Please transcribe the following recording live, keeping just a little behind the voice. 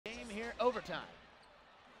overtime.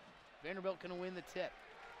 Vanderbilt going to win the tip.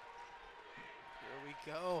 Here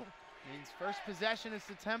we go. Means first possession is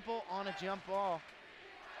to Temple on a jump ball.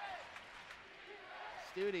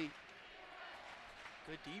 Studi.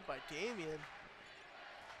 Good D by Damian.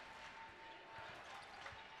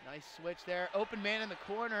 Nice switch there. Open man in the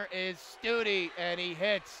corner is Studi, and he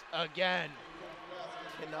hits again.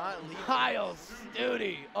 Cannot leave. Kyle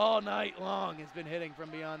Studi all night long has been hitting from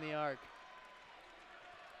beyond the arc.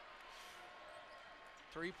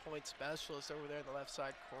 3-point specialist over there in the left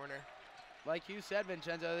side corner. Like you said,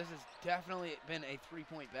 Vincenzo, this has definitely been a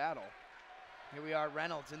three-point battle. Here we are,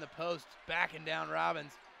 Reynolds in the post, backing down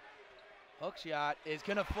Robbins. Hook shot is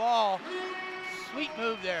gonna fall. Sweet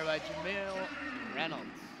move there by Jamil Reynolds.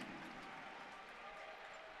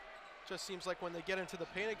 Just seems like when they get into the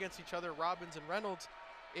paint against each other, Robbins and Reynolds,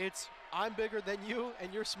 it's I'm bigger than you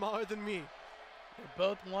and you're smaller than me. They're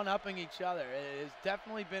both one-upping each other. It has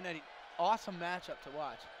definitely been an awesome matchup to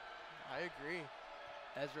watch. I agree.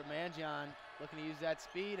 Ezra Manjan looking to use that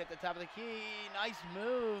speed at the top of the key. Nice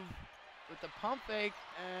move with the pump fake,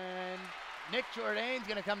 and Nick Jourdain's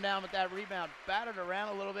gonna come down with that rebound. Battered around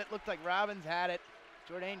a little bit, looked like Robbins had it.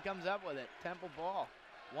 Jourdain comes up with it, Temple ball.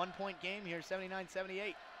 1-point game here,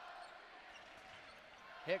 79-78.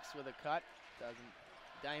 Hicks with a cut, doesn't.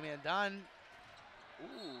 Damian Dunn,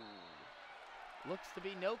 ooh. Looks to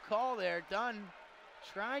be no call there. Dunn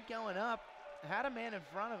tried going up, had a man in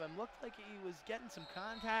front of him. Looked like he was getting some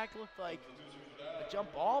contact, looked like a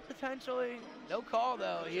jump ball potentially. No call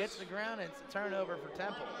though, he hits the ground and it's a turnover for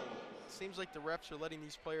Temple. Seems like the refs are letting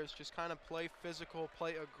these players just kind of play physical,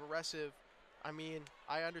 play aggressive. I mean,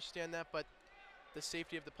 I understand that, but the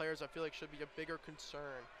safety of the players I feel like should be a bigger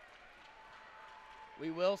concern. We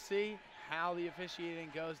will see how the officiating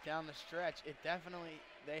goes down the stretch. It definitely,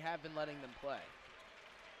 they have been letting them play.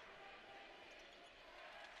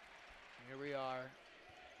 Here we are,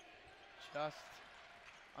 just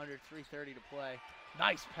under 3:30 to play.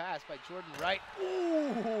 Nice pass by Jordan Wright.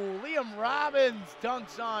 Ooh, Liam Robbins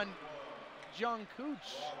dunks on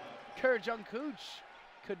Kerr Jungkuch.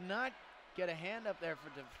 Could not get a hand up there for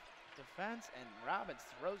defense, and Robbins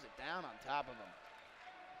throws it down on top of him.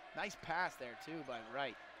 Nice pass there too by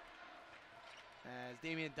Wright. As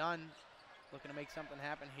Damian Dunn looking to make something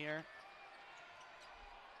happen here.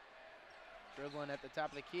 Dribbling at the top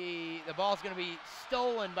of the key. The ball's gonna be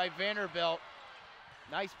stolen by Vanderbilt.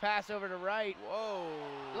 Nice pass over to Wright. Whoa.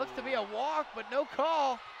 Looks to be a walk, but no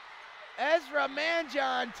call. Ezra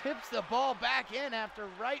Manjan tips the ball back in after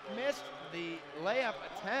Wright missed the layup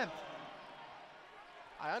attempt.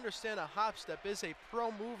 I understand a hop step is a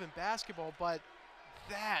pro move in basketball, but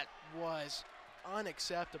that was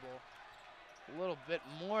unacceptable. A little bit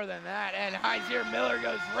more than that, and Hyzier Miller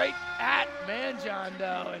goes right at Manjan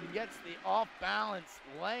though and gets the off-balance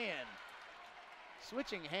lay-in.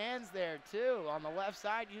 Switching hands there too on the left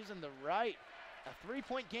side using the right. A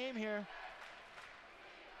 3-point game here.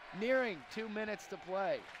 Nearing 2 minutes to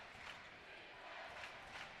play.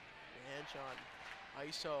 Manjan,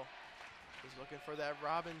 ISO, is looking for that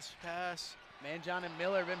Robbins pass. Manjan and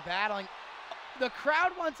Miller have been battling. The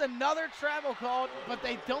crowd wants another travel called, but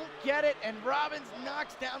they don't get it, and Robbins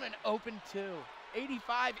knocks down an open two.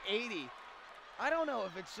 85-80. I don't know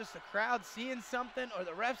if it's just the crowd seeing something or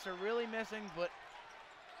the refs are really missing, but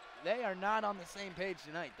they are not on the same page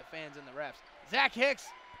tonight, the fans and the refs. Zach Hicks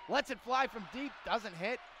lets it fly from deep, doesn't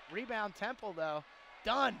hit. Rebound Temple though.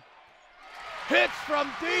 Dunn hits from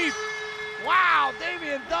deep. Wow,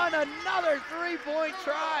 Damian Dunn, another 3-point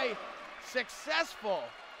try. Successful.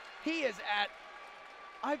 He is at,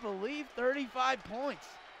 I believe, 35 points.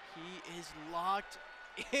 He is locked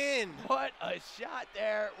in. What a shot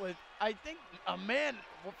there with, I think, a man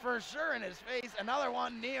for sure in his face. Another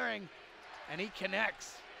one nearing, and he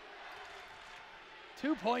connects.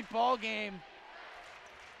 2-point ball game.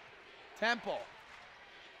 Temple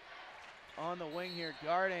on the wing here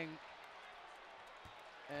guarding.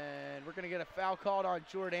 And we're going to get a foul called on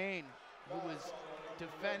Jourdain, who was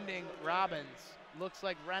defending Robbins. Looks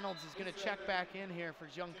like Reynolds is going to check back in here for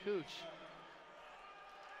Jungkuch.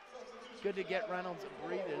 Good to get Reynolds a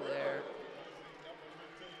breather there.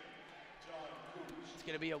 It's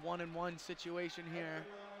going to be a 1-and-1 situation here.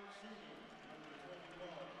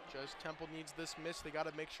 Just Temple needs this miss. They got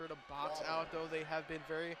to make sure to box out, though. They have been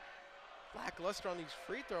very lackluster on these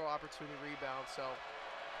free throw opportunity rebounds, so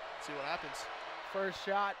let's see what happens. First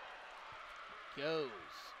shot goes.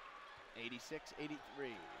 86-83.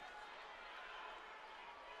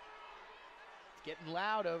 Getting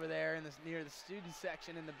loud over there in this near the student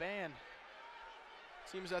section in the band.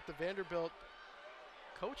 Seems that the Vanderbilt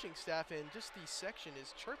coaching staff and just the section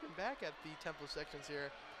is chirping back at the Temple sections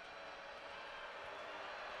here.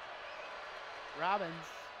 Robbins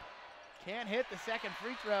can't hit the second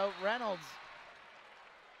free throw. Reynolds.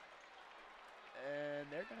 And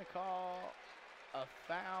they're going to call a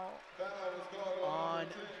foul on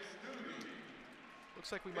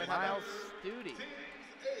Looks like we might Miles have Studi.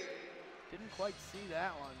 Didn't quite see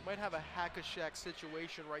that one. might have a hack-a-shack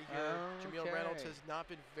situation right here. Jameel Reynolds has not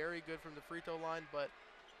been very good from the free throw line, but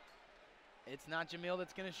it's not Jameel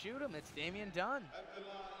that's going to shoot him. It's Damian Dunn.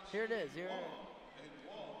 Here it is. Here.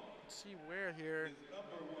 Let's see where here.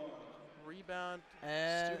 Rebound.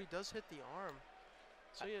 Studi does hit the arm.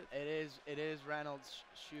 So it is Reynolds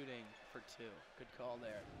shooting for 2. Good call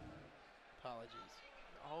there. Apologies.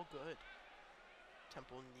 All good.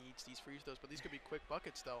 Temple needs these free throws, but these could be quick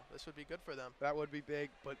buckets, though. This would be good for them. That would be big,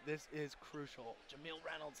 but this is crucial. Jameel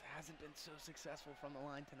Reynolds hasn't been so successful from the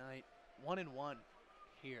line tonight. 1-1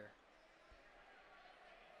 here.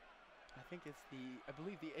 I think it's I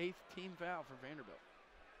believe the 8th team foul for Vanderbilt.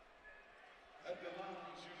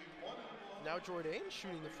 Now Jourdain's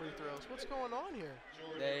shooting the free throws. What's going on here?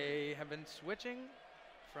 They have been switching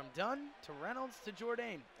from Dunn to Reynolds to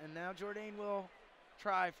Jourdain, and now Jourdain will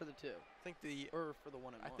try for the 2. For the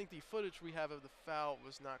 1-1. I think the footage we have of the foul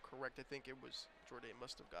was not correct. I think it was Jourdain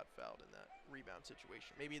must have got fouled in that rebound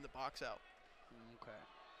situation. Maybe in the box out. Okay.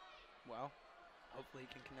 Well, hopefully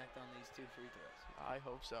he can connect on these 2 free throws. I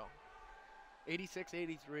hope so.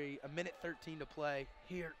 86-83, 1:13 to play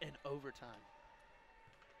here in overtime.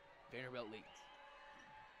 Vanderbilt leads.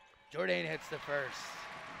 Jourdain hits the first.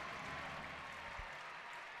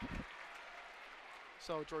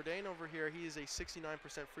 So Jourdain over here, he is a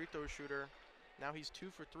 69% free throw shooter. Now he's 2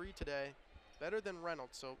 for 3 today. Better than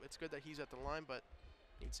Reynolds, so it's good that he's at the line, but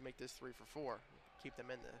needs to make this 3 for 4. Keep them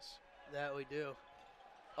in this. That we do.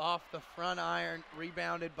 Off the front iron,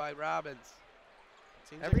 rebounded by Robbins.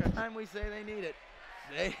 Every time we say they need it,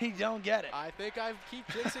 they don't get it. I think I keep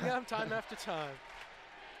jinxing them time after time.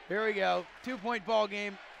 Here we go. 2-point ball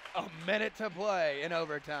game. 1 minute to play in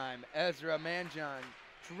overtime. Ezra Manjon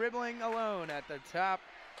dribbling alone at the top.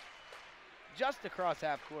 Just across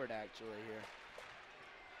half court, actually, here.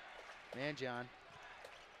 Manjon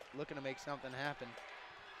looking to make something happen.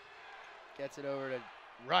 Gets it over to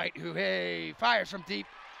Wright, who, hey, fires from deep.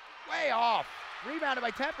 Way off. Rebounded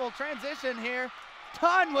by Temple. Transition here.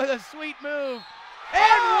 Dunn with a sweet move.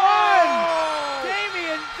 And one!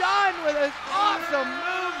 Damian Dunn with an awesome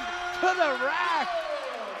move to the rack.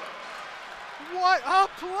 What a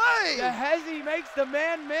play! The Hezzy makes the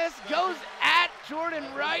man miss, goes at Jordan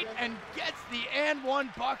Wright, and gets the and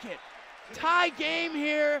 1 bucket. Tie game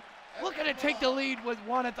here. Looking to take the lead with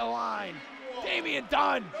 1 at the line. Damian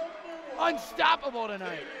Dunn, unstoppable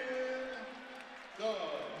tonight.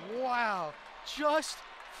 Wow, just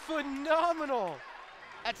phenomenal.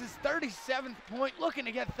 That's his 37th point, looking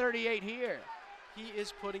to get 38 here. He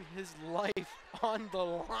is putting his life on the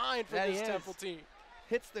line for this Temple team.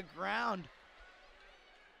 Hits the ground.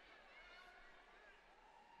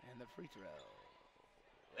 And the free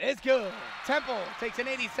throw is good. Temple takes an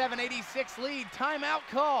 87-86 lead. Timeout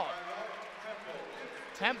call.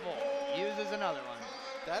 Temple uses another one.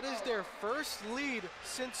 That is their first lead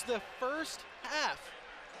since the first half.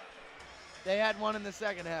 They had one in the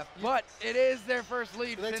second half, but it is their first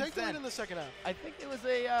lead. Did they take the lead in the second half? I think it was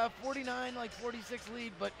a 49, 46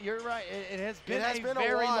 lead, but you're right. It has been a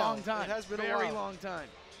very long time. It has been a very long time.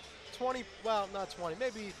 20, well, not 20.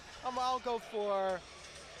 Maybe I'll go for,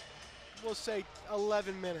 we'll say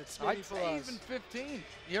 11 minutes. Maybe I'd say even 15.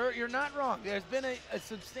 You're not wrong. There's been a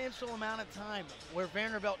substantial amount of time where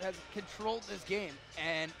Vanderbilt has controlled this game,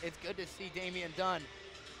 and it's good to see Damian Dunn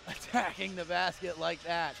attacking the basket like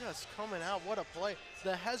that. Just coming out, what a play.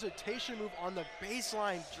 The hesitation move on the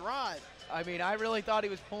baseline drive. I mean, I really thought he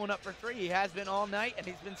was pulling up for 3. He has been all night, and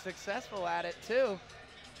he's been successful at it too.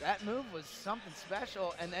 That move was something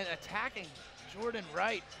special, and then attacking Jordan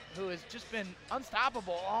Wright, who has just been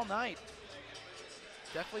unstoppable all night.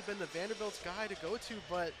 Definitely been the Vanderbilt's guy to go to,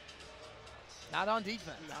 but not on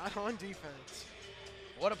defense. Not on defense.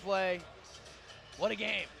 What a play. What a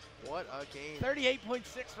game. What a game.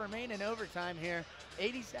 38.6 remain in overtime here.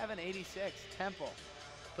 87-86 Temple.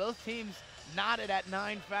 Both teams knotted at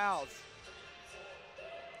 9 fouls.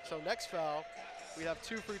 So next foul, we have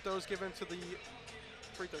 2 free throws given to the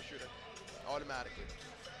free throw shooter automatically.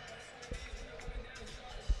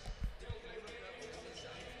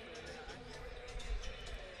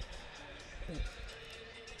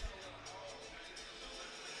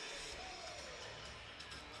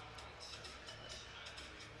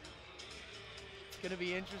 It's going to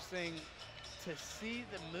be interesting to see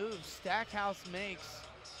the move Stackhouse makes,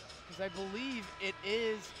 because I believe it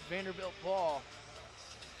is Vanderbilt ball.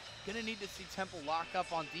 Going to need to see Temple lock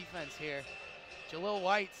up on defense here. Jalil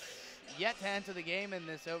White's yet to enter the game in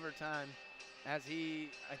this overtime as he,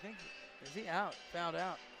 I think, is he out? Fouled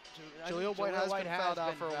out. Jalil White has been fouled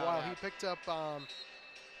out for a while. He picked up...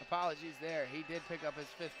 apologies there. He did pick up his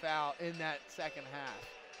 5th foul in that second half.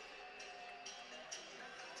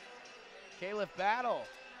 Caleb Battle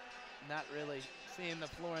not really seeing the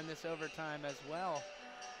floor in this overtime as well.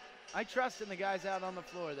 I trust in the guys out on the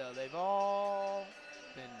floor, though. They've all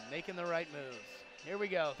been making the right moves. Here we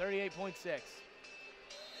go, 38.6.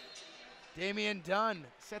 Damian Dunn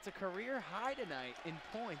sets a career high tonight in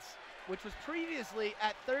points, which was previously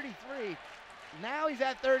at 33. Now he's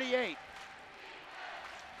at 38.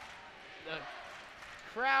 The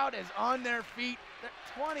crowd is on their feet.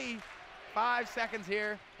 25 seconds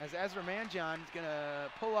here as Ezra Manjon's gonna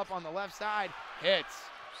pull up on the left side. Hits.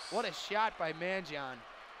 What a shot by Manjon.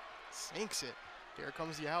 Sinks it. Here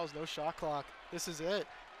comes the Owls. No shot clock. This is it.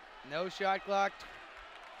 No shot clock.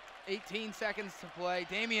 18 seconds to play.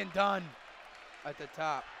 Damian Dunn at the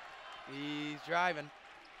top. He's driving.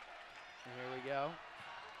 And here we go.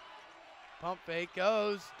 Pump fake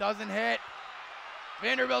goes. Doesn't hit.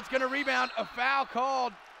 Vanderbilt's going to rebound. A foul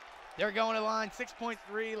called. They're going to line.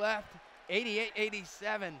 6.3 left.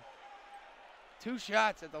 88-87. 2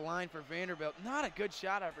 shots at the line for Vanderbilt. Not a good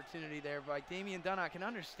shot opportunity there by Damian Dunn. I can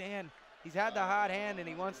understand he's had the hot hand and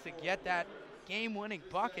he wants to get that game-winning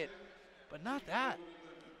bucket, but not that.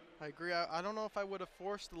 I agree. I don't know if I would have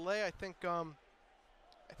forced the lay. I think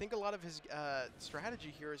a lot of his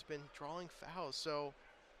strategy here has been drawing fouls, so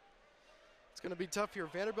it's going to be tough here.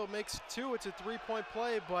 Vanderbilt makes 2. It's a 3-point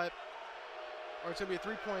play, or it's going to be a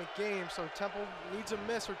 3-point game, so Temple needs a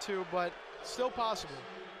miss or 2, but still possible.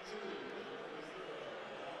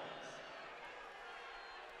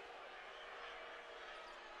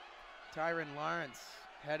 Tyron Lawrence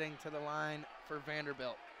heading to the line for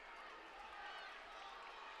Vanderbilt.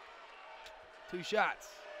 2 shots,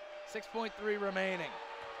 6.3 remaining.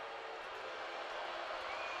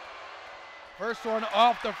 First one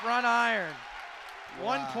off the front iron.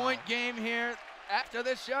 Wow. 1-point game here. After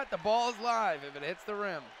this shot, the ball is live if it hits the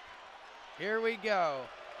rim. Here we go.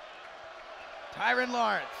 Tyron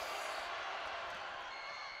Lawrence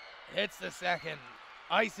hits the second.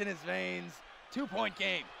 Ice in his veins. 2-point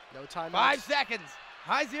game. No timeouts. 5 seconds.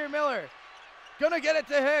 Hyzier Miller gonna get it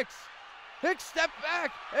to Hicks. Hicks step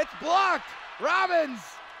back. It's blocked. Robbins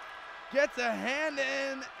gets a hand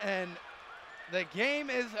in, and the game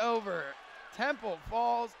is over. Temple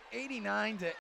falls 89-80.